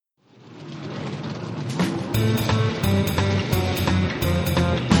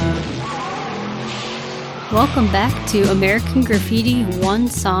Welcome back to American Graffiti, one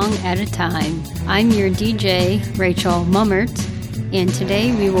song at a time. I'm your DJ, Rachel Mummert, and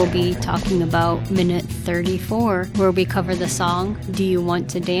today we will be talking about minute 34, where we cover the song, Do You Want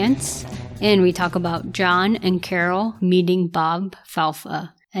to Dance? And we talk about John and Carol meeting Bob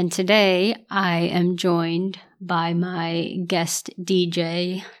Falfa. And today I am joined by my guest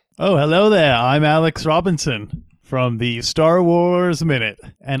DJ. Oh, hello there. I'm Alex Robinson from the Star Wars Minute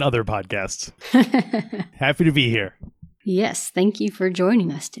and other podcasts. Happy to be here. Yes, thank you for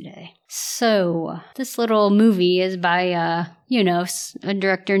joining us today. So, this little movie is by, a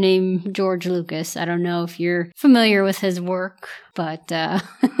director named George Lucas. I don't know if you're familiar with his work, but...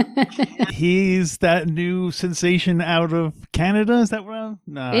 He's that new sensation out of Canada? Is that wrong?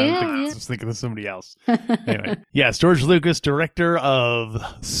 No, I was thinking of somebody else. Anyway, yes, George Lucas, director of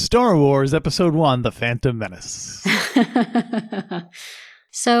Star Wars Episode 1, The Phantom Menace.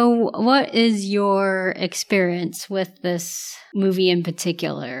 So, what is your experience with this movie in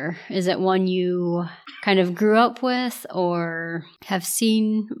particular? Is it one you kind of grew up with or have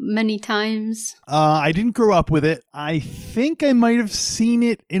seen many times? I didn't grow up with it. I think I might have seen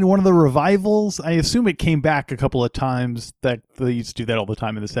it in one of the revivals. I assume it came back a couple of times. That they used to do that all the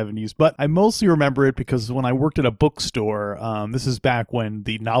time in the 70s. But I mostly remember it because when I worked at a bookstore, this is back when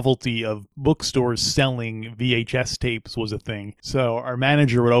the novelty of bookstores selling VHS tapes was a thing. So our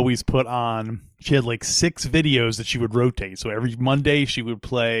manager would always put on... She had like 6 videos that she would rotate. So every Monday she would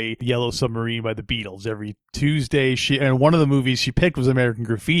play Yellow Submarine by the Beatles. Every Tuesday and one of the movies she picked was American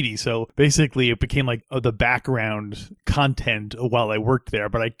Graffiti. So basically it became like the background content while I worked there.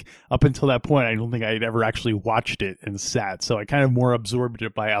 But up until that point, I don't think I'd ever actually watched it and sat. So I kind of more absorbed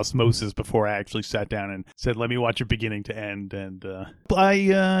it by osmosis before I actually sat down and said, let me watch it beginning to end. And I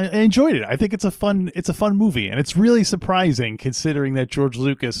enjoyed it. I think it's a fun movie. And it's really surprising considering that George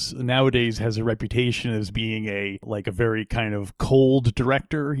Lucas nowadays has a reputation as being a very kind of cold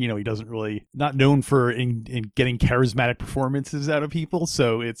director. You know, he doesn't really, not known for in getting charismatic performances out of people.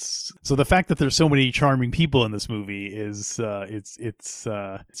 So the fact that there's so many charming people in this movie is it's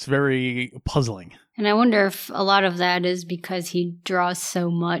very puzzling. And I wonder if a lot of that is because he draws so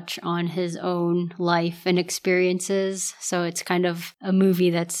much on his own life and experiences. So it's kind of a movie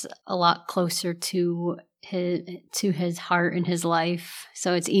that's a lot closer to his heart and his life.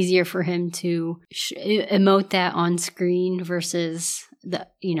 So it's easier for him to emote that on screen versus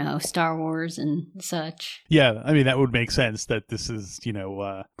Star Wars and such. Yeah, I mean, that would make sense that this is,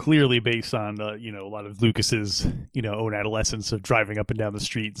 clearly based on, a lot of Lucas's, own adolescence of driving up and down the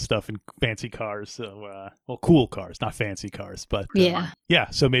street and stuff in fancy cars. So, cool cars, not fancy cars, but yeah.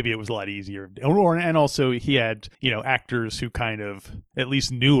 So maybe it was a lot easier. And also he had, actors who kind of at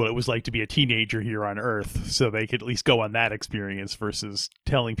least knew what it was like to be a teenager here on Earth. So they could at least go on that experience versus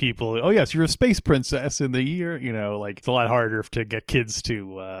telling people, oh yes, you're a space princess in the year, it's a lot harder to get kids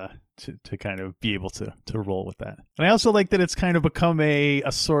to kind of be able to roll with that. And I also like that it's kind of become a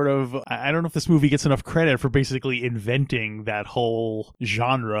sort of, I don't know if this movie gets enough credit for basically inventing that whole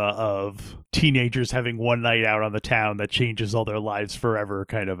genre of teenagers having one night out on the town that changes all their lives forever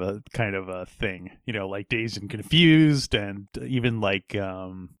kind of a thing. Like Dazed and Confused, and even like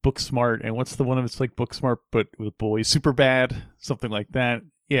Booksmart, and what's the one that's like Booksmart but with boys, Superbad, something like that.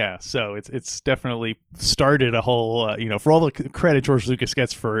 Yeah, so it's definitely started a whole, for all the credit George Lucas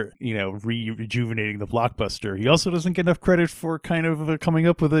gets for, rejuvenating the blockbuster, he also doesn't get enough credit for kind of coming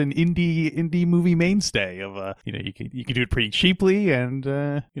up with an indie movie mainstay of, you can do it pretty cheaply and,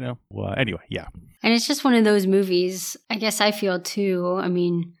 anyway, yeah. And it's just one of those movies, I guess I feel too, I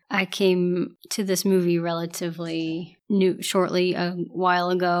mean, I came to this movie relatively shortly a while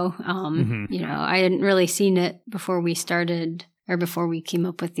ago. I hadn't really seen it before we started... or before we came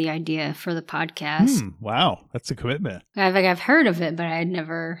up with the idea for the podcast. Wow, that's a commitment. I've heard of it, but I had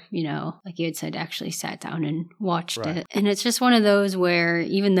never, like you had said, actually sat down and watched it. And it's just one of those where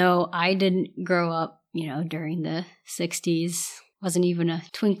even though I didn't grow up, during the 60s, wasn't even a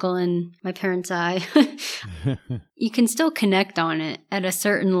twinkle in my parents' eye, you can still connect on it at a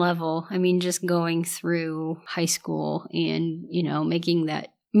certain level. I mean, just going through high school and,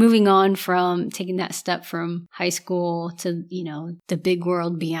 moving on from taking that step from high school to, the big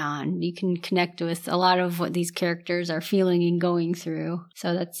world beyond, you can connect with a lot of what these characters are feeling and going through.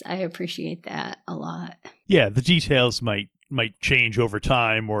 So I appreciate that a lot. Yeah, the details might might change over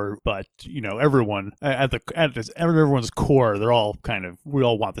time, but everyone at everyone's core, we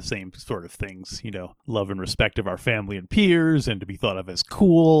all want the same sort of things, love and respect of our family and peers, and to be thought of as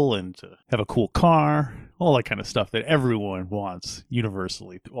cool, and to have a cool car, all that kind of stuff that everyone wants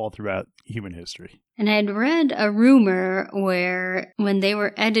universally all throughout human history. And I had read a rumor where when they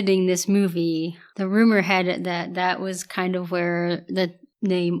were editing this movie, the rumor had it that was kind of where the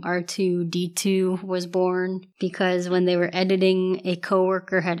name R2-D2 was born, because when they were editing, a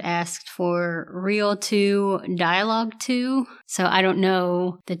coworker had asked for Real 2 Dialogue 2. So I don't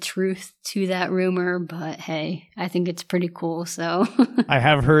know the truth to that rumor, but hey, I think it's pretty cool. So I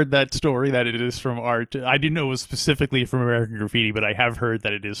have heard that story that it is from art. I didn't know it was specifically from American Graffiti, but I have heard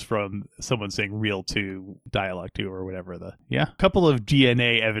that it is from someone saying Real 2 Dialogue 2 or whatever. A couple of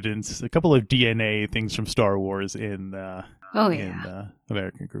DNA evidence, a couple of DNA things from Star Wars in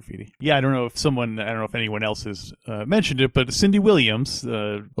American Graffiti. Yeah, I don't know if anyone else has mentioned it, but Cindy Williams,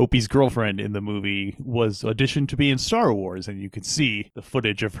 Opie's girlfriend in the movie, was auditioned to be in Star Wars, and you can see the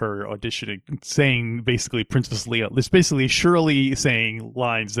footage of her auditioning, saying basically Princess Leia. There's basically Shirley saying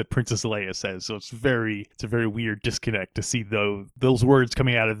lines that Princess Leia says, so it's a very weird disconnect to see those words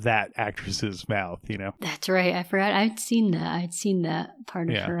coming out of that actress's mouth. That's right. I forgot. I'd seen that part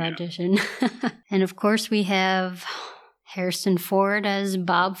of her audition. And of course, we have Harrison Ford as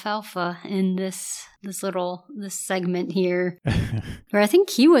Bob Falfa in this segment here, where I think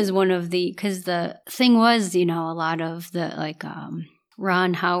he was one of because the thing was, a lot of the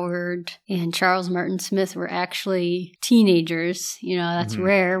Ron Howard and Charles Martin Smith were actually teenagers. That's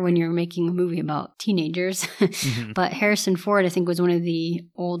rare when you're making a movie about teenagers. But Harrison Ford, I think, was one of the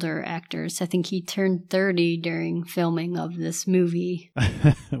older actors. I think he turned 30 during filming of this movie.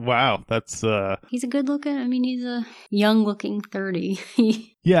 Wow, that's... He's he's a young-looking 30.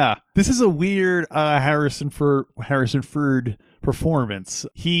 Yeah, this is a weird Harrison Ford performance.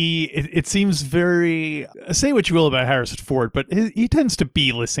 It seems very, say what you will about Harrison Ford, but he tends to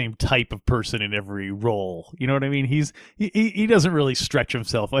be the same type of person in every role. You know what I mean? He doesn't really stretch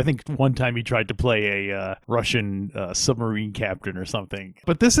himself. I think one time he tried to play a Russian submarine captain or something.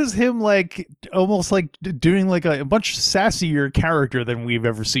 But this is him almost doing a much sassier character than we've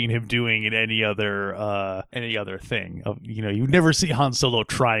ever seen him doing in any other thing. You never see Han Solo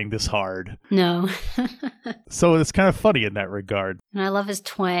trying this hard. No. So it's kind of funny in that regard. And I love his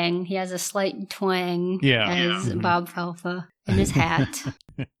twang. He has a slight twang as Bob Falfa in his hat.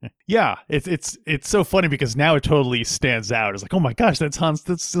 Yeah, it's so funny because now it totally stands out. It's like, oh my gosh, that's Han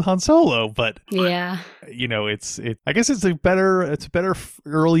Solo. But yeah, I guess it's a better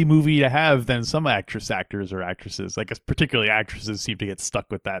early movie to have than some actors or actresses. I guess particularly actresses seem to get stuck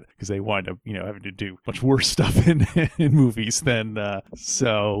with that because they wind up having to do much worse stuff in movies than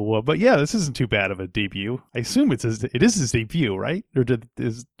so. But yeah, this isn't too bad of a debut. I assume it is his debut, right? Or do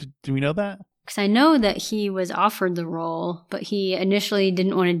we know that? Because I know that he was offered the role, but he initially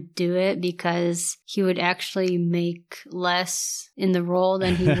didn't want to do it because he would actually make less in the role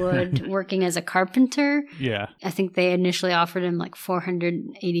than he would working as a carpenter. Yeah. I think they initially offered him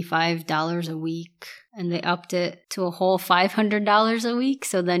 $485 a week, and they upped it to a whole $500 a week.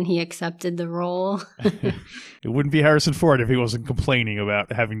 So then he accepted the role. It wouldn't be Harrison Ford if he wasn't complaining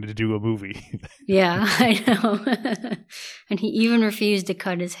about having to do a movie. Yeah, I know. And he even refused to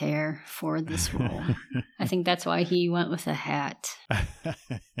cut his hair for this role. I think that's why he went with a hat.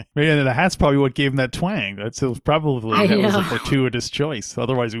 Man, the hat's probably what gave him that twang. Was a fortuitous choice.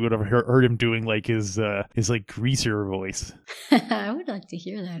 Otherwise, we would have heard him doing his greaser voice. I would like to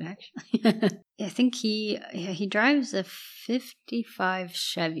hear that, actually. I think he drives a 55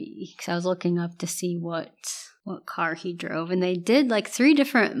 Chevy, because I was looking up to see what car he drove, and they did three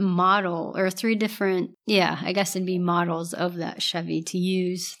different models of that Chevy to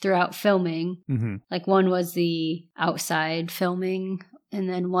use throughout filming. One was the outside filming, and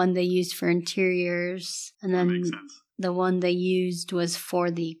then one they used for interiors, and then the one they used was for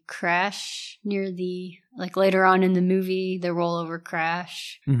the crash near the later on in the movie, the rollover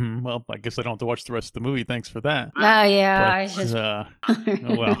crash. Well, I guess I don't have to watch the rest of the movie. Thanks for that. Oh, yeah. But, oh,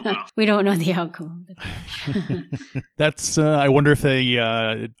 well. We don't know the outcome of the crash. That's, I wonder if any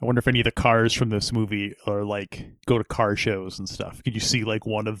of the cars from this movie are go to car shows and stuff. Could you see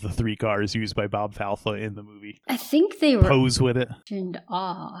one of the three cars used by Bob Falfa in the movie? I think they were pose with it. Turned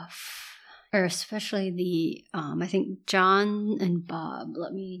off. Or especially the, I think John and Bob.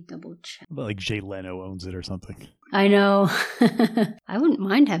 Let me double check. Jay Leno owns it or something. I know. I wouldn't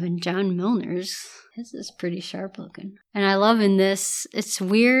mind having John Milner's. His is pretty sharp looking. And I love in this, it's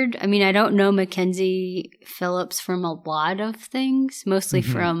weird. I mean, I don't know Mackenzie Phillips from a lot of things. Mostly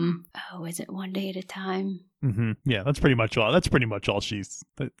from, is it One Day at a Time? Yeah, that's pretty much all. That's pretty much all she's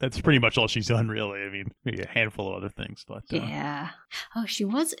done, really. I mean, maybe a handful of other things, but yeah. Oh, she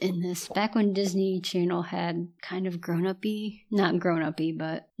was in this back when Disney Channel had kind of not grown uppy,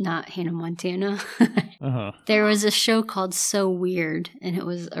 but not Hannah Montana. There was a show called So Weird, and it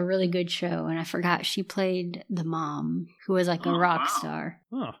was a really good show. And I forgot she played the mom, who was like a rock star.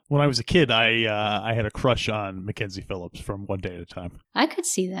 Oh. When I was a kid, I had a crush on Mackenzie Phillips from One Day at a Time. I could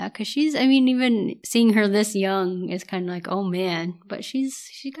see that because even seeing her this young is kind of like, oh man, but she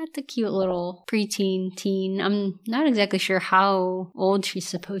got the cute little preteen teen. I'm not exactly sure how old she's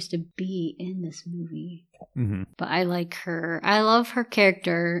supposed to be in this movie. But I like her. I love her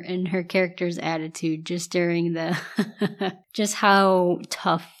character and her character's attitude just during the just how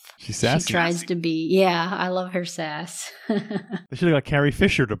tough she tries to be. Yeah, I love her sass. They should have got Carrie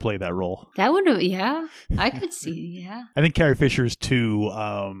Fisher to play that role. That would have, yeah. I could see, yeah. I think Carrie Fisher's too.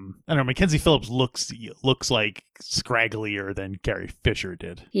 I don't know. Mackenzie Phillips looks like scragglier than Carrie Fisher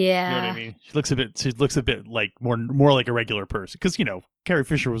did. Yeah, you know what I mean. She looks a bit like more like a regular person because Carrie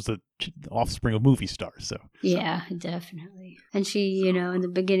Fisher was the offspring of movie stars. So yeah, definitely. And she, in the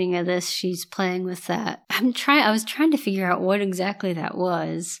beginning of this, she's playing with that. I was trying to figure out what exactly that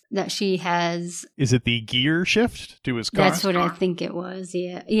was that she has. Is it the gear shift to his car? That's what I think it was.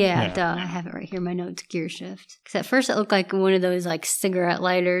 Yeah. Duh, I have it right here in my notes. Gear shift. Because at first it looked like one of those like cigarette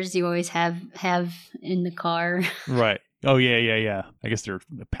lighters you always have in the car. Right. Oh yeah. I guess they're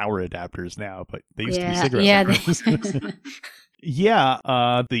power adapters now, but they used to be cigarette lighters. Yeah,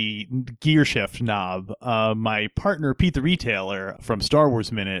 the gear shift knob. My partner, Pete the Retailer from Star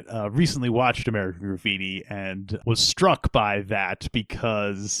Wars Minute, recently watched American Graffiti and was struck by that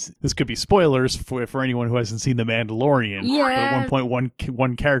because this could be spoilers for anyone who hasn't seen The Mandalorian. Yeah. But at one point,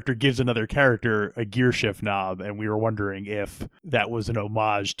 one character gives another character a gear shift knob, and we were wondering if that was an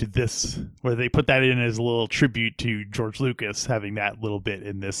homage to this, where they put that in as a little tribute to George Lucas having that little bit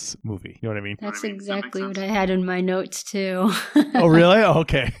in this movie. You know what I mean? That's exactly what I had in my notes, too. Oh, really? Oh,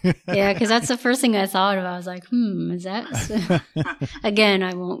 okay. Yeah, because that's the first thing I thought of. I was like, is that? So? Again,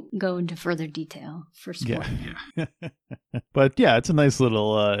 I won't go into further detail for spoilers. Yeah. But yeah, it's a nice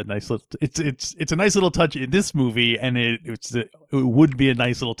little, it's a nice little touch in this movie, and it would be a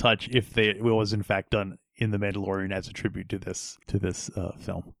nice little touch if it was in fact done in The Mandalorian as a tribute to this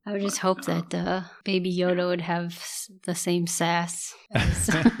film. I would just hope that Baby Yoda would have the same sass as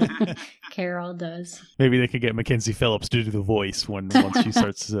Carol does. Maybe they could get Mackenzie Phillips to do the voice once she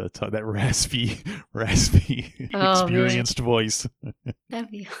starts that raspy, experienced voice. That'd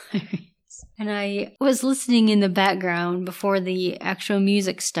be hilarious. And I was listening in the background before the actual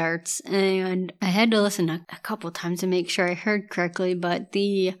music starts, and I had to listen a couple times to make sure I heard correctly, but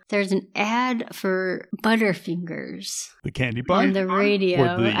there's an ad for Butterfingers. The candy bar? On the radio.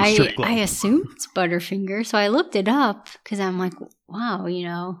 I assumed it's Butterfinger, so I looked it up because I'm like, wow,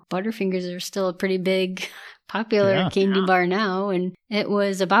 Butterfingers are still a pretty big popular candy bar now, and it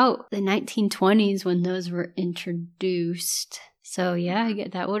was about the 1920s when those were introduced. So yeah, I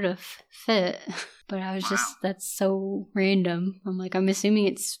get that would have fit. But I was that's so random. I'm like, I'm assuming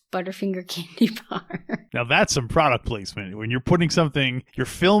it's Butterfinger candy bar. Now that's some product placement. When you're filming something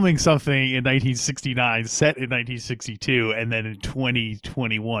in 1969, set in 1962, and then in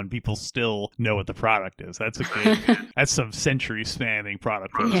 2021, people still know what the product is. That's that's some century-spanning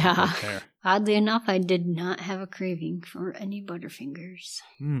product placement right there. Oddly enough, I did not have a craving for any Butterfingers.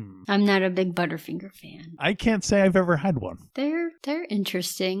 I'm not a big Butterfinger fan. I can't say I've ever had one. They're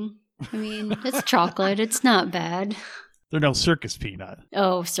interesting. I mean, it's chocolate. It's not bad. They're no Circus Peanut.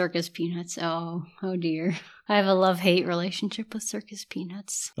 Oh, Circus Peanuts. Oh dear. I have a love-hate relationship with Circus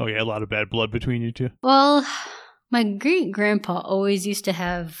Peanuts. Oh, yeah, a lot of bad blood between you two? Well, my great-grandpa always used to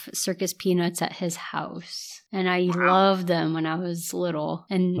have Circus Peanuts at his house. And I loved them when I was little.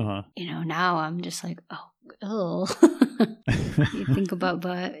 And, now I'm just like, oh. You think about,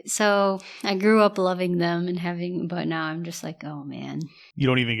 so I grew up loving them but now I'm just like, oh man. You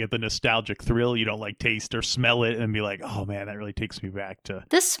don't even get the nostalgic thrill. You don't like taste or smell it and be like, oh man, that really takes me back to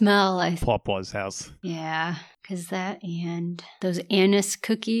the smell. Pawpaw's house. Yeah, because that and those anise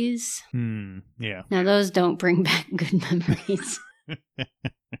cookies. Yeah. Now those don't bring back good memories.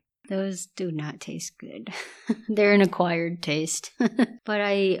 Those do not taste good. They're an acquired taste. But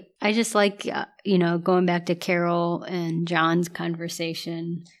I just like, going back to Carol and John's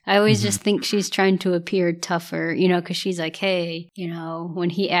conversation. I always just think she's trying to appear tougher, because she's like, hey, when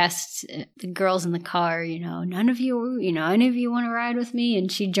he asks the girls in the car, none of you, any of you want to ride with me? And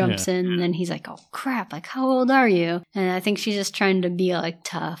she jumps in and then he's like, oh crap, like how old are you? And I think she's just trying to be like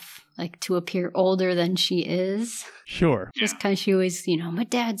tough. like to appear older than she is. Sure. Just because she was, my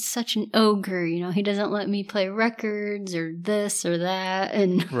dad's such an ogre, he doesn't let me play records or this or that.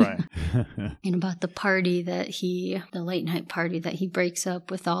 And Right. and about the late night party that he breaks up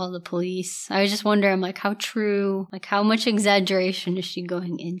with all the police. I just wonder, I'm like, how true, like how much exaggeration is she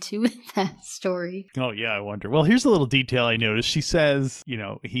going into with that story? Oh, yeah, I wonder. Well, here's a little detail I noticed. She says,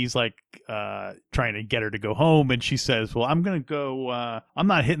 he's like trying to get her to go home. And she says, well, I'm going to go, I'm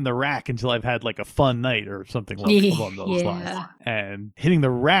not hitting the rack until I've had like a fun night or something along those lines. And hitting the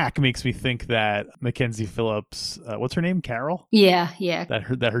rack makes me think that Mackenzie Phillips, what's her name? Carol? Yeah. That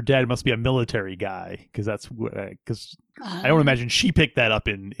her dad must be a military guy, because I don't imagine she picked that up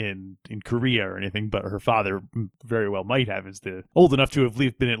in Korea or anything, but her father very well might have, is old enough to have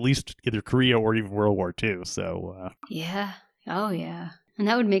been at least either Korea or even World War II. So yeah. Oh, yeah. And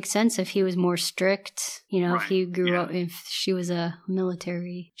that would make sense if he was more strict, if he grew up, if she was a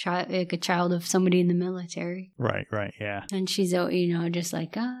military child, like a child of somebody in the military. Right, yeah. And she's, just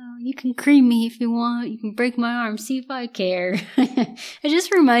like, oh, you can cream me if you want. You can break my arm. See if I care. It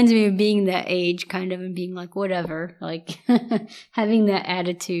just reminds me of being that age, kind of, and being like, whatever, like having that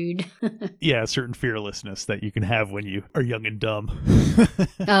attitude. Yeah, a certain fearlessness that you can have when you are young and dumb.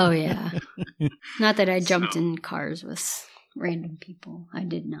 Oh, yeah. Not that I jumped in cars with random people. I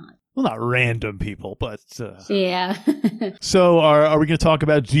did not. Well, not random people, but yeah. So are we going to talk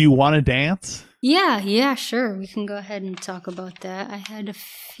about Do You Want to Dance? Yeah, sure. We can go ahead and talk about that. I had a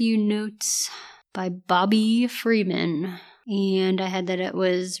few notes by Bobby Freeman, and I had that it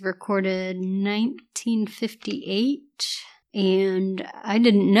was recorded 1958. And I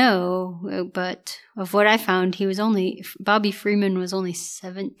didn't know, but of what I found, Bobby Freeman was only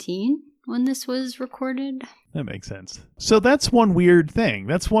 17 when this was recorded. That makes sense. So that's one weird thing.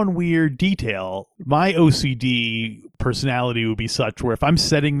 That's one weird detail. My OCD personality would be such where if I'm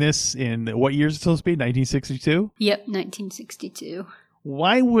setting this in, what year is it supposed to be? 1962? Yep, 1962.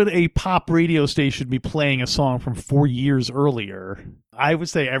 Why would a pop radio station be playing a song from 4 years earlier? I would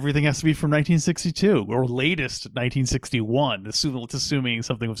say everything has to be from 1962 or latest 1961. Assuming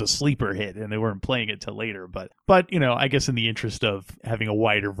something was a sleeper hit and they weren't playing it till later. But I guess in the interest of having a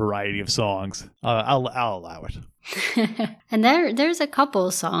wider variety of songs, I'll allow it. And there's a couple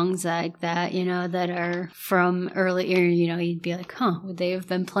songs like that, that are from earlier, you'd be like, would they have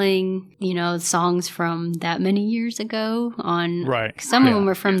been playing, songs from that many years ago on, right. Some of them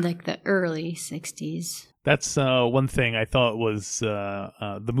were from like the early 60s. That's one thing I thought was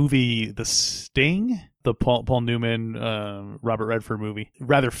the movie The Sting, the Paul Newman, Robert Redford movie,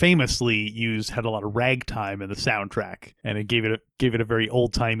 rather famously had a lot of ragtime in the soundtrack, and it gave it a very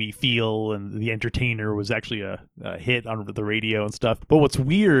old-timey feel, and The Entertainer was actually a hit on the radio and stuff. But what's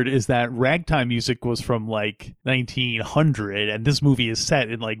weird is that ragtime music was from like 1900, and this movie is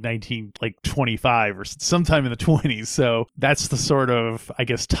set in like 1925 or sometime in the 20s. So that's the sort of, I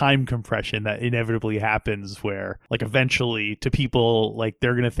guess, time compression that inevitably happens, where like eventually to people, like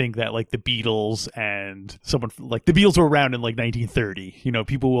they're gonna think that like the Beatles and someone like the Beatles were around in like 1930.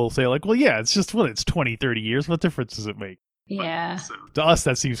 People will say like, well, yeah, it's just, it's 20, 30 years. What difference does it make? Yeah. To us,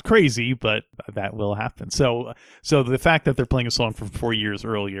 that seems crazy, but that will happen. So the fact that they're playing a song from 4 years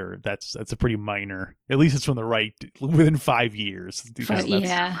earlier, that's a pretty minor. At least it's from the right within 5 years.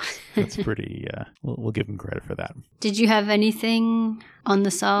 That's pretty. We'll give them credit for that. Did you have anything on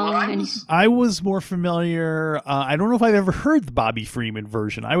the song? I was more familiar. I don't know if I've ever heard the Bobby Freeman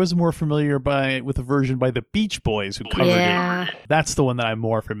version. I was more familiar with a version by the Beach Boys who covered it. That's the one that I'm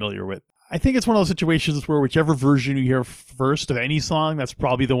more familiar with. I think it's one of those situations where whichever version you hear first of any song, that's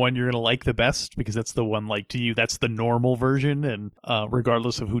probably the one you're going to like the best, because that's the one, like, to you, that's the normal version, and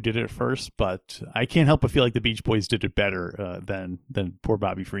regardless of who did it first. But I can't help but feel like the Beach Boys did it better than poor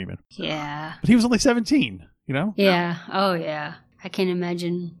Bobby Freeman. Yeah. But he was only 17, Yeah. Oh, yeah. I can't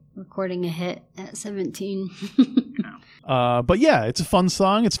imagine recording a hit at 17. But yeah, it's a fun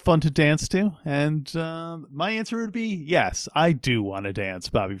song. It's fun to dance to. And my answer would be yes, I do want to dance,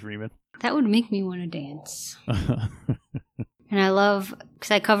 Bobby Freeman. That would make me want to dance. And I love, because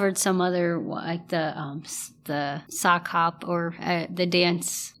I covered some other, like the sock hop or the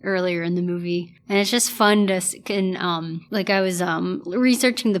dance earlier in the movie. And it's just fun to, like I was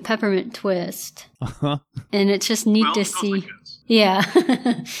researching the Peppermint Twist. Uh-huh. And it's just neat to see. Yeah.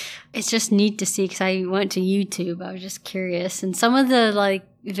 It's just neat to see, because I went to YouTube. I was just curious. And some of the like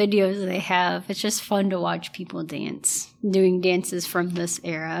videos they have, it's just fun to watch people dance, doing dances from this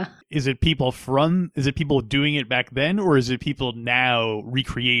era. Is it people doing it back then, or is it people now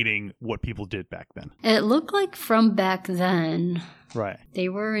recreating what people did back then? It looked like from back then. Right. They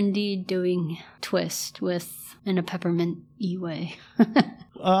were indeed doing twist in a peppermint-y way.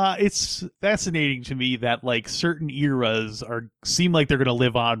 It's fascinating to me that like certain eras seem like they're going to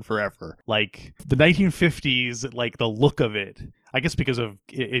live on forever. Like the 1950s, like the look of it. I guess because of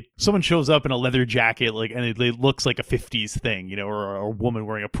it, someone shows up in a leather jacket, like, and it looks like a 50s thing, you know, or a woman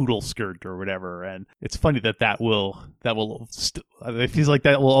wearing a poodle skirt or whatever. And it's funny that it feels like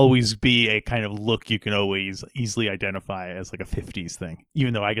that will always be a kind of look you can always easily identify as like a 50s thing.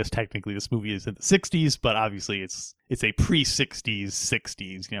 Even though I guess technically this movie is in the 60s, but obviously it's a pre-60s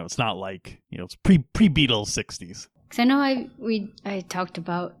 60s. You know, it's not like, you know, it's pre-Beatles 60s. Because I know I talked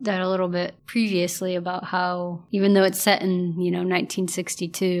about that a little bit previously about how even though it's set in,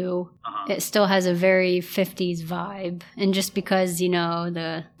 1962, it still has a very 50s vibe. And just because,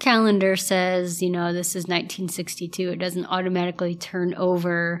 the calendar says, this is 1962, it doesn't automatically turn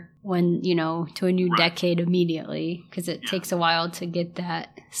over when, to a new decade immediately, because it takes a while to get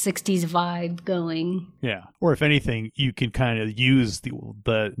that 60s vibe going. Yeah. Or if anything, you can kind of use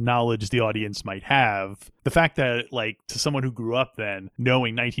the knowledge the audience might have. The fact that, like, to someone who grew up then,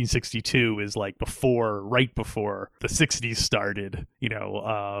 knowing 1962 is like right before the 60s started,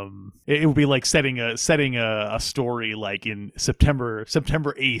 it would be like setting a story like in September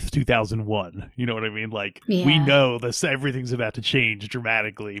 8th, 2001. You know what I mean? Like, we know everything's about to change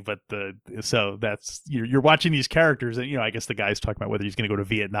dramatically, but so that's, you're watching these characters and, I guess the guy's talking about whether he's going to go to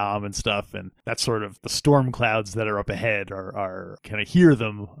Vietnam and stuff, and that's sort of the storm clouds that are up ahead are kind of hear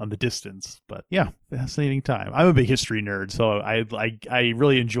them on the distance. But yeah, fascinating time. I'm a big history nerd, so I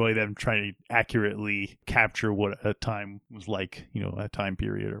really enjoy them trying to accurately capture what a time was like, a time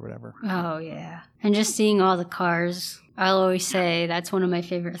period or whatever. Oh yeah. And just seeing all the cars, I'll always say that's one of my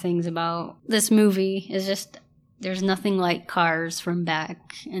favorite things about this movie is just there's nothing like cars from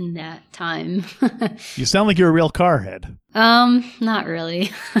back in that time. You sound like you're a real car head. Not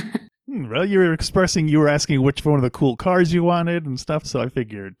really. Well, you were asking which one of the cool cars you wanted and stuff, so I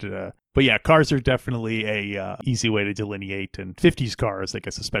figured. But yeah, cars are definitely a easy way to delineate, and 50s cars, I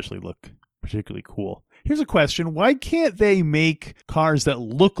guess, especially look particularly cool. Here's a question. Why can't they make cars that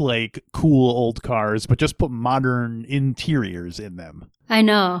look like cool old cars, but just put modern interiors in them? I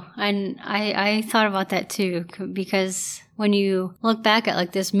know. And I thought about that too, because when you look back at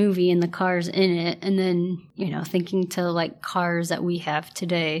like this movie and the cars in it, and then, thinking to like cars that we have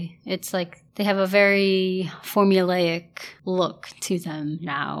today, it's like they have a very formulaic look to them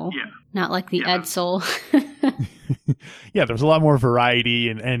now. Yeah. Not like the Edsel. Yeah, there's a lot more variety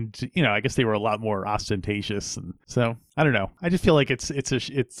and I guess they were a lot more ostentatious, and so I don't know. I just feel like it's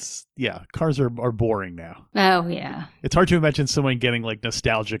cars are boring now. Oh yeah. It's hard to imagine someone getting like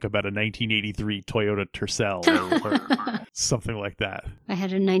nostalgic about a 1983 Toyota Tercel or something like that. I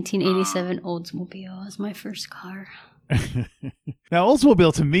had a 1987 Oldsmobile as my first car. Now,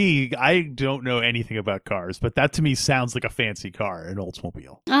 Oldsmobile, to me, I don't know anything about cars, but that to me sounds like a fancy car, an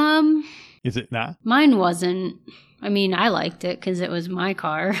Oldsmobile. Is it not? Mine wasn't. I mean, I liked it because it was my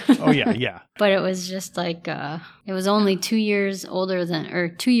car. Oh, yeah. But it was just like, it was only 2 years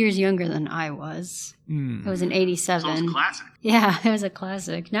 2 years younger than I was. It was an 87. So it was a classic. Yeah, it was a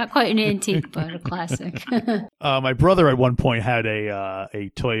classic. Not quite an antique, but a classic. My brother at one point had a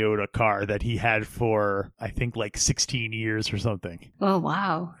Toyota car that he had for, I think, like 16 years or something. Oh,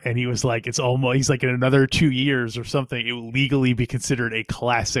 wow. And he was like, he's like, in another 2 years or something, it will legally be considered a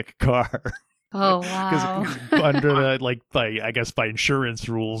classic car. Oh, wow. Because under by insurance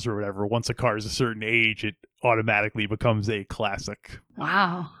rules or whatever, once a car is a certain age, it automatically becomes a classic.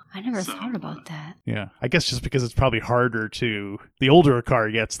 Wow. I never thought about that. Yeah. I guess just because it's probably harder the older a car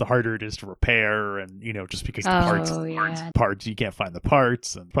gets, the harder it is to repair, and, just because the parts, you can't find the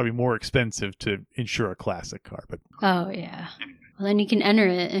parts, and probably more expensive to insure a classic car. But oh, yeah. Well, then you can enter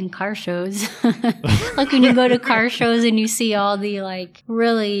it in car shows. Like when you go to car shows and you see all the like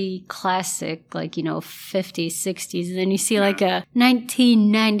really classic, like, 50s, 60s, and then you see like a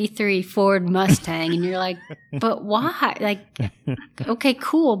 1993 Ford Mustang and you're like, but why? Like, okay,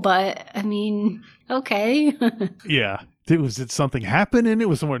 cool. But I mean, okay. Yeah. Did something happen in it?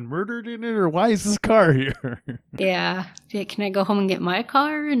 Was someone murdered in it? Or why is this car here? Yeah. Can I go home and get my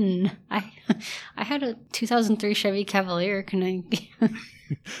car? And I had a 2003 Chevy Cavalier. Can I?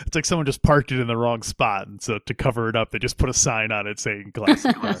 It's like someone just parked it in the wrong spot. And so to cover it up, they just put a sign on it saying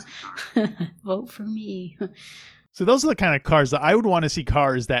classic car. Vote for me. So those are the kind of cars that I would want to see,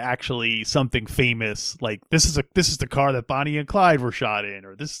 cars that actually something famous, like this is the car that Bonnie and Clyde were shot in,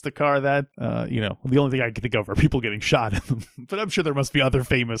 or this is the car that, the only thing I can think of are people getting shot in them. But I'm sure there must be other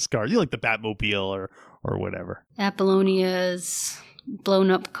famous cars, like the Batmobile or whatever. Apollonia's blown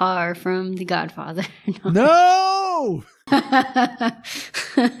up car from The Godfather. No!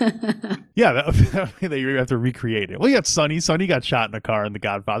 Yeah, Yeah, you have to recreate it. Well, you got Sonny. Sonny got shot in a car in The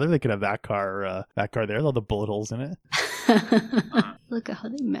Godfather. They could have that car there. All the bullet holes in it. Look at how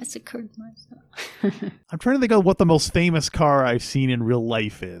they massacred myself. I'm trying to think of what the most famous car I've seen in real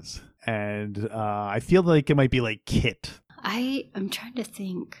life is. And I feel like it might be like KITT. I'm trying to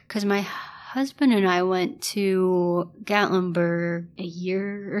think. Because my husband and I went to Gatlinburg a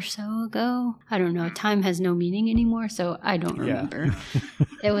year or so ago. I don't know. Time has no meaning anymore, so I don't remember. Yeah.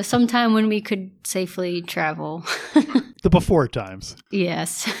 It was sometime when we could safely travel. The before times.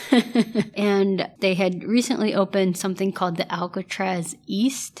 Yes. And they had recently opened something called the Alcatraz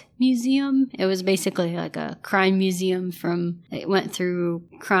East Museum. It was basically like a crime museum it went through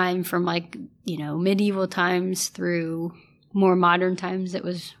crime from medieval times through more modern times. It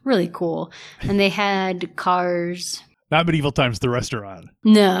was really cool. And they had cars. Not medieval times, the restaurant.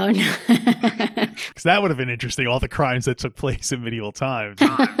 No. Because that would have been interesting. All the crimes that took place in medieval times.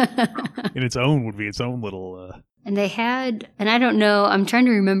 In its own would be its own little... And they had, and I don't know, I'm trying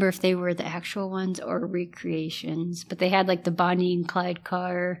to remember if they were the actual ones or recreations, but they had like the Bonnie and Clyde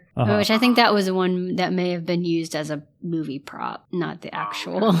car, which I think that was the one that may have been used as a movie prop, not the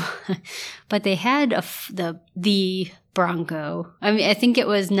actual. But they had the Bronco. I mean, I think it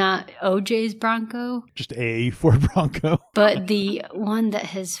was not OJ's Bronco. Just a Ford Bronco. But the one that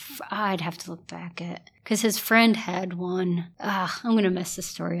I'd have to look back at, because his friend had one. I'm going to mess this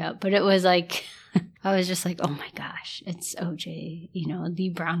story up, but it was like... I was just like, oh my gosh, it's OJ, the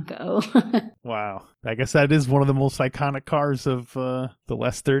Bronco. Wow. I guess that is one of the most iconic cars of the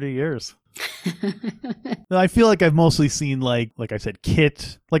last 30 years. I feel like I've mostly seen like I said,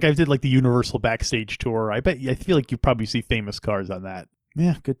 KITT. Like I did like the Universal backstage tour. I feel like you probably see famous cars on that.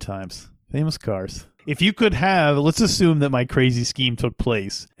 Yeah, good times. Famous cars. If you could have, let's assume that my crazy scheme took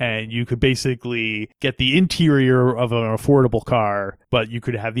place and you could basically get the interior of an affordable car, but you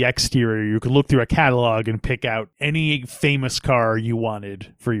could have the exterior. You could look through a catalog and pick out any famous car you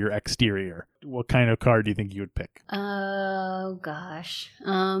wanted for your exterior. What kind of car do you think you would pick? Oh, gosh.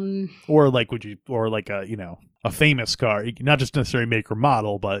 Or a famous car, not just necessarily make or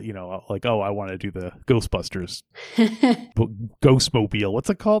model, but, I want to do the Ghostbusters. Ghostmobile. What's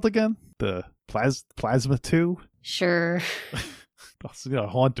it called again? The Plasma 2? Sure. It's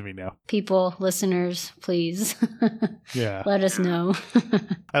haunting me now. People, listeners, please. Yeah. Let us know.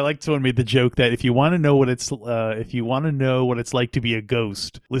 I liked someone made the joke that if you want to know what it's like to be a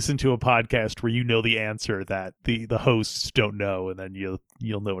ghost, listen to a podcast where you know the answer that the hosts don't know, and then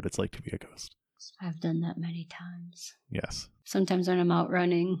you'll know what it's like to be a ghost. I've done that many times. Yes. Sometimes when I'm out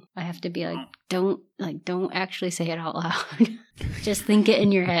running, I have to be like, don't actually say it out loud. Just think it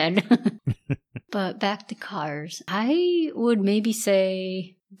in your head. But back to cars. I would maybe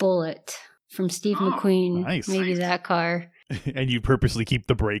say Bullet from Steve McQueen. Nice. Maybe that car. And you purposely keep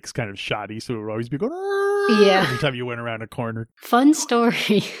the brakes kind of shoddy, so it would always be going, yeah, every time you went around a corner. Fun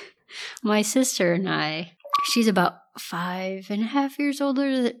story. My sister and I, she's about 5.5 years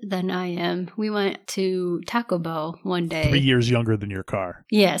older than I am. We went to Taco Bell one day. 3 years younger than your car.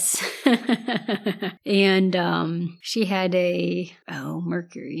 Yes. And she had a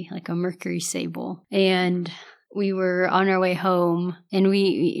Mercury, like a Mercury Sable. And we were on our way home, and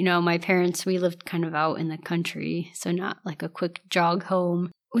my parents, we lived kind of out in the country, so not like a quick jog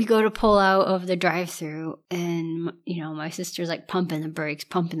home. We go to pull out of the drive-thru, and my sister's like pumping the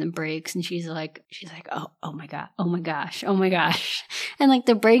brakes, and she's like, oh my gosh, and like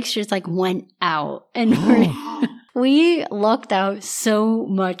the brakes just like went out, and we lucked out so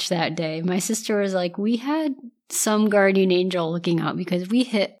much that day. My sister was like, we had some guardian angel looking out because we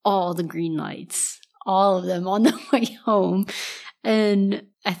hit all the green lights, all of them on the way home, and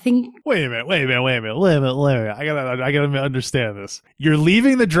I think... Wait a minute. I gotta understand this. You're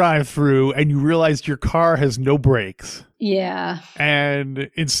leaving the drive-thru and you realize your car has no brakes. Yeah.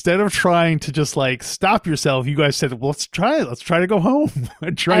 And instead of trying to just like stop yourself, you guys said, well, let's try it. Let's try to go home.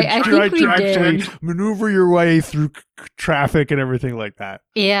 And try to actually maneuver your way through traffic and everything like that.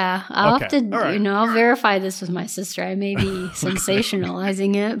 Yeah. I'll have to, right. I'll verify this with my sister. I may be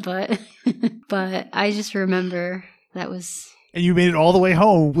sensationalizing it, but I just remember that was... And you made it all the way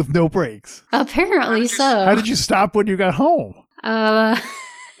home with no brakes. Apparently so. How did you stop when you got home? I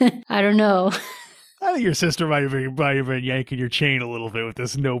don't know. I think your sister might have been yanking your chain a little bit with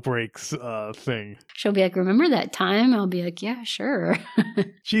this no brakes thing. She'll be like, remember that time? I'll be like, yeah, sure.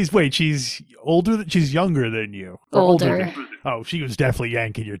 She's older. She's younger than you. Older. Oh, she was definitely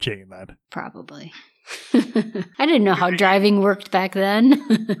yanking your chain then. Probably. I didn't know how driving worked back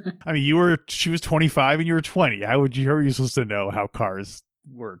then. I mean, she was 25 and you were 20. How are you supposed to know how cars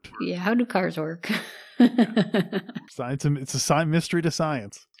worked. Yeah, how do cars work? Science, it's a mystery to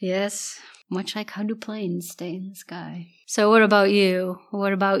science. Yes, much like how do planes stay in the sky. So what about you?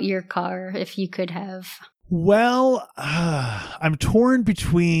 What about your car, if you could have? Well, I'm torn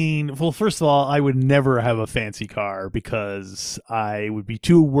between, well, first of all, I would never have a fancy car because I would be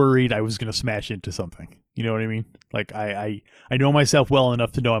too worried I was going to smash into something. You know what I mean? Like, I know myself well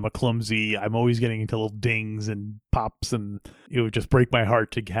enough to know I'm a clumsy. I'm always getting into little dings and pops, and it would just break my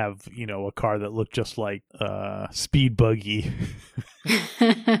heart to have, a car that looked just like Speed Buggy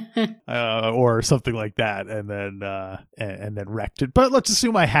or something like that, and then wrecked it. But let's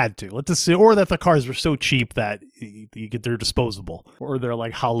assume I had to. Let's assume, or that the cars were so cheap that they're disposable, or they're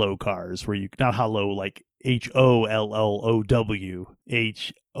like hollow cars where you not hollow like HOLLOW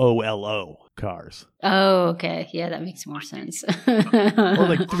HOLO cars. Oh, okay. Yeah, that makes more sense. Or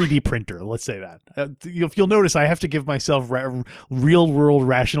like 3D printer, let's say that. If you'll notice, I have to give myself real world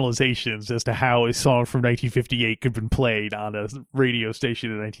rationalizations as to how a song from 1958 could have been played on a radio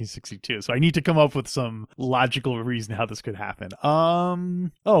station in 1962. So I need to come up with some logical reason how this could happen.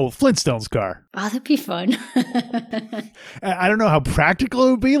 Flintstones car. Oh, that'd be fun. I don't know how practical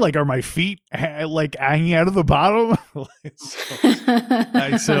it would be. Like, are my feet like hanging out of the bottom?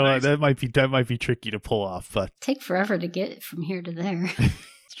 So that might be tricky to pull off, but take forever to get from here to there.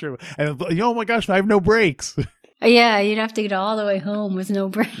 It's true. And oh my gosh, I have no brakes. Yeah, you'd have to get all the way home with no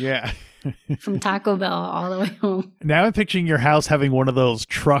brakes. Yeah. From Taco Bell all the way home. Now I'm picturing your house having one of those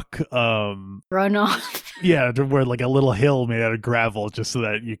truck runoff. Yeah, where like a little hill made out of gravel, just so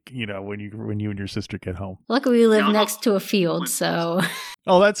that when you and your sister get home. Luckily, we live next to a field, so.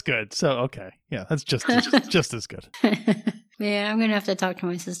 Oh, that's good. So okay, yeah, that's just as good. Man, I'm gonna have to talk to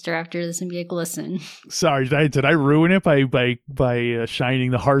my sister after this and be like, "Listen, sorry, did I ruin it by shining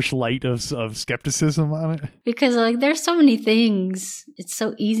the harsh light of skepticism on it?" Because like, there's so many things. It's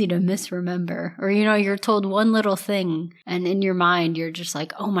so easy to misremember, or you're told one little thing, and in your mind, you're just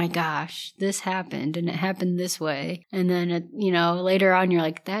like, "Oh my gosh, this happened, and it happened this way," and then later on, you're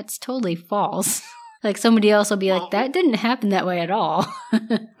like, "That's totally false." Like somebody else will be like, "That didn't happen that way at all."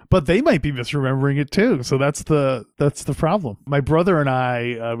 But they might be misremembering it too, so that's the problem. My brother and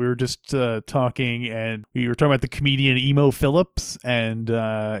I, we were just talking, and we were talking about the comedian Emo Phillips, and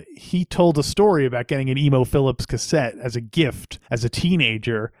he told a story about getting an Emo Phillips cassette as a gift as a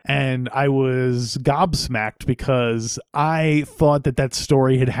teenager, and I was gobsmacked because I thought that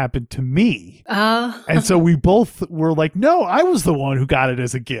story had happened to me. And so we both were like, "No, I was the one who got it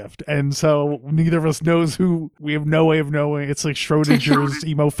as a gift," and so neither of us knows who. We have no way of knowing. It's like Schrodinger's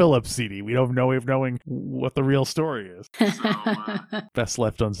Emo Phillips CD. We don't have no way of knowing what the real story is. Best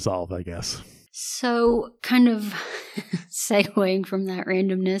left unsolved, I guess. So, kind of segueing from that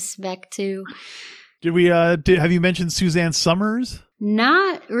randomness back to... Did we, have you mentioned Suzanne Summers?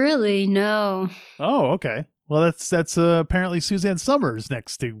 Not really, no. Oh, okay. Well, that's apparently Suzanne Summers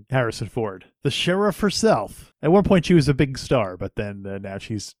next to Harrison Ford. The sheriff herself. At one point she was a big star, but then now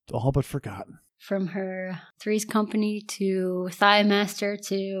she's all but forgotten. From her Three's Company to Thigh Master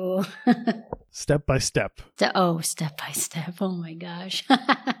to... Step by Step. Step by Step. Oh my gosh.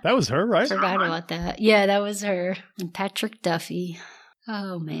 That was her, right? Forgot about that. Yeah, that was her. And Patrick Duffy.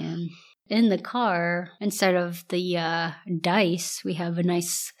 Oh man. In the car, instead of the dice, we have a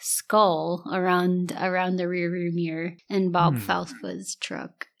nice skull around the rearview mirror in Bob Falspa's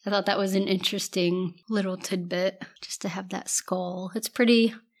truck. I thought that was an interesting little tidbit, just to have that skull. It's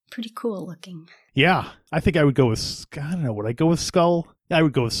pretty cool looking. Yeah, I think I would go with, I don't know, would I go with skull? I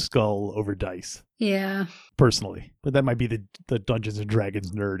would go with skull over dice. Yeah. Personally. But that might be the Dungeons and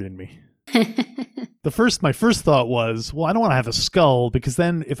Dragons nerd in me. My first thought was, well, I don't want to have a skull, because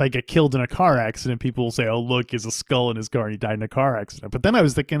then if I get killed in a car accident, people will say, "Oh, look, he has a skull in his car and he died in a car accident." But then I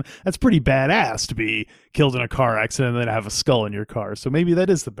was thinking, that's pretty badass to be killed in a car accident and then have a skull in your car. So maybe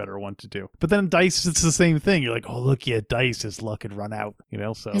that is the better one to do. But then dice, it's the same thing. You're like, "Oh, look, yeah, dice, his luck had run out,"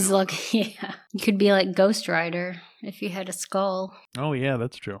 so. His luck, yeah. You could be like Ghost Rider if you had a skull. Oh, yeah,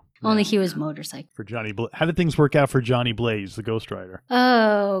 that's true. Only he was motorcycle. For Johnny How did things work out for Johnny Blaze, the Ghost Rider?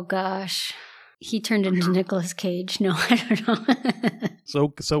 Oh, gosh. He turned into Nicolas Cage. No, I don't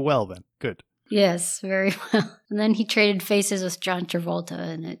know. So well then. Good. Yes, very well. And then he traded faces with John Travolta,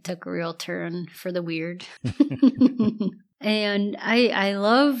 and it took a real turn for the weird. And I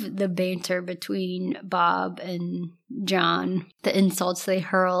love the banter between Bob and John, the insults they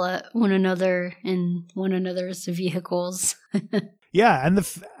hurl at one another in one another's vehicles. Yeah, and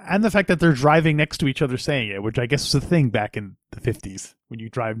the fact that they're driving next to each other saying it, which I guess was a thing back in the 50s when you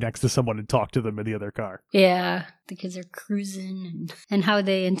drive next to someone and talk to them in the other car. Yeah, because they're cruising and how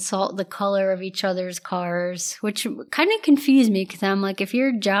they insult the color of each other's cars, which kind of confused me because I'm like, if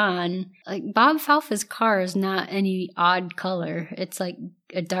you're John, like Bob Falfa's car is not any odd color. It's like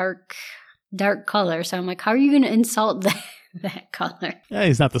a dark color. So I'm like, how are you going to insult that color? Yeah,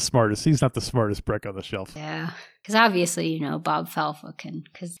 he's not the smartest. He's not the smartest brick on the shelf. Yeah. Because obviously, Bob Falfa can,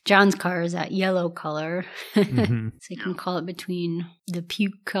 because John's car is that yellow color. Mm-hmm. So you can call it between the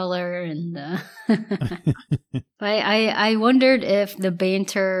puke color and the... But I wondered if the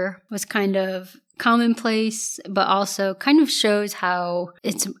banter was kind of commonplace, but also kind of shows how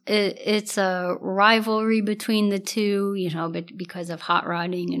it's a rivalry between the two, because of hot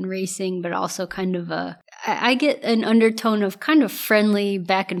rodding and racing, but also kind of I get an undertone of kind of friendly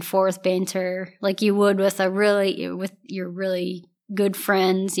back and forth banter, like you would with your really good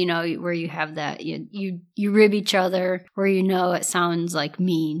friends, where you have that you rib each other, where it sounds like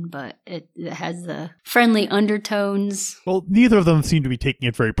mean, but it has the friendly undertones. Well, neither of them seem to be taking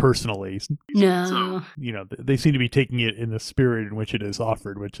it very personally. No. They seem to be taking it in the spirit in which it is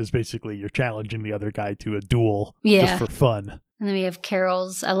offered, which is basically you're challenging the other guy to a duel just for fun. And then we have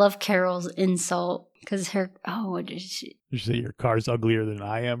I love Carol's insult. Because what did she? Did you say your car's uglier than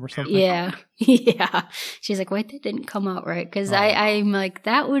I am or something? Yeah. Yeah. She's like, wait, that didn't come out right. Because I'm like,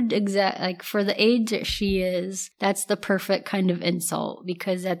 that would like for the age that she is, that's the perfect kind of insult.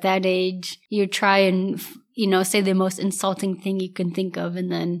 Because at that age, you try and, say the most insulting thing you can think of.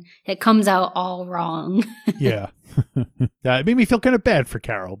 And then it comes out all wrong. Yeah. Yeah, it made me feel kind of bad for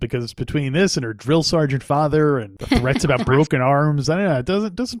Carol because between this and her drill sergeant father and the threats about broken arms, I don't know,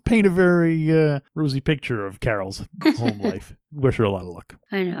 it doesn't paint a very rosy picture of Carol's home life. Wish her a lot of luck.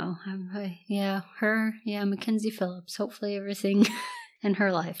 I know. Mackenzie Phillips. Hopefully everything in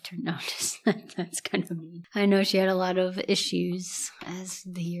her life turned out just that's kind of mean. I know she had a lot of issues as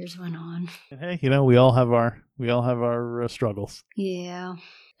the years went on. Hey, we all have our struggles. Yeah.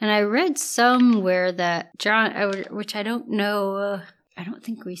 And I read somewhere that John, which I don't know, I don't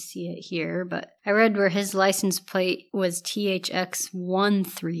think we see it here, but I read where his license plate was THX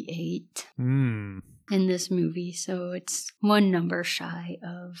 138 in this movie. So it's one number shy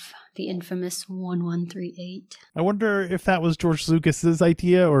of the infamous 1138. I wonder if that was George Lucas's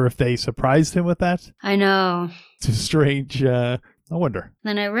idea or if they surprised him with that. I know. It's a strange... I wonder.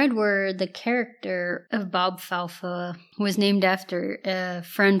 Then I read where the character of Bob Falfa was named after a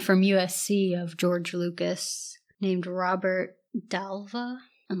friend from USC of George Lucas named Robert Dalva.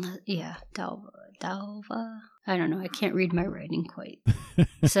 Dalva. I don't know. I can't read my writing quite.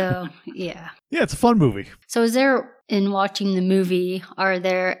 So, yeah. Yeah, it's a fun movie. So in watching the movie, are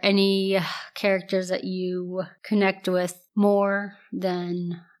there any characters that you connect with more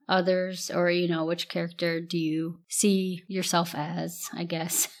than others, or which character do you see yourself as, I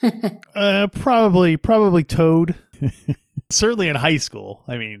guess? Probably Toad. Certainly in high school.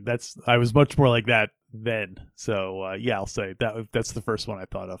 I mean, I was much more like that then. So yeah, I'll say that's the first one I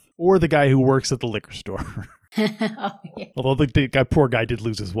thought of. Or the guy who works at the liquor store. Oh, yeah. Although the poor guy did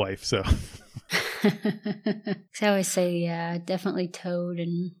lose his wife, so. I always say, yeah, definitely Toad,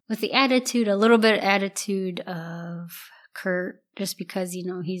 and with the attitude, a little bit of attitude of Kurt, just because,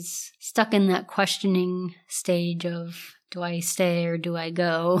 he's stuck in that questioning stage of, do I stay or do I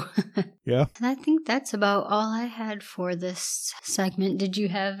go? Yeah. And I think that's about all I had for this segment. Did you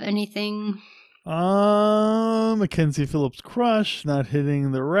have anything? Mackenzie Phillips' crush, not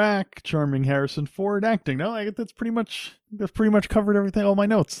hitting the rack, charming Harrison Ford, acting. No, that's pretty much covered everything, all my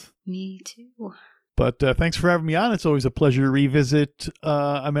notes. Me too. But thanks for having me on. It's always a pleasure to revisit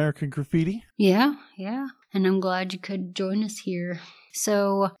American Graffiti. Yeah. And I'm glad you could join us here.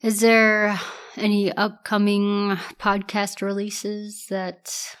 So, is there any upcoming podcast releases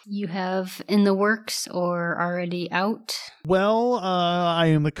that you have in the works or already out? Well, I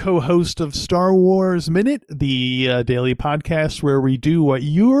am the co-host of Star Wars Minute, the daily podcast where we do what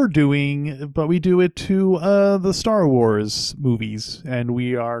you're doing, but we do it to the Star Wars movies. And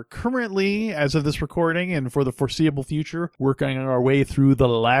we are currently, as of this recording and for the foreseeable future, working our way through The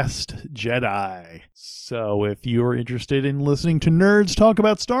Last Jedi. So if you're interested in listening to nerds talk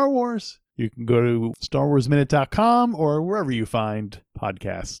about Star Wars, you can go to StarWarsMinute.com or wherever you find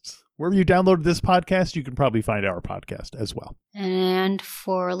podcasts. Wherever you downloaded this podcast, you can probably find our podcast as well. And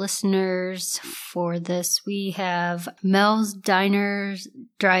for listeners for this, we have Mel's Diners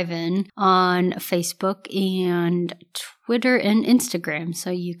Drive-In on Facebook and Twitter and Instagram. So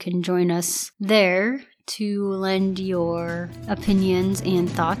you can join us there to lend your opinions and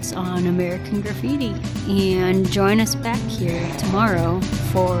thoughts on American Graffiti. And join us back here tomorrow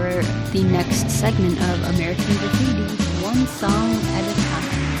for the next segment of American Graffiti, one song at a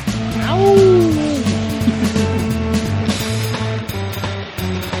time. Ow!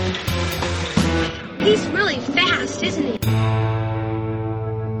 He's really fast, isn't he?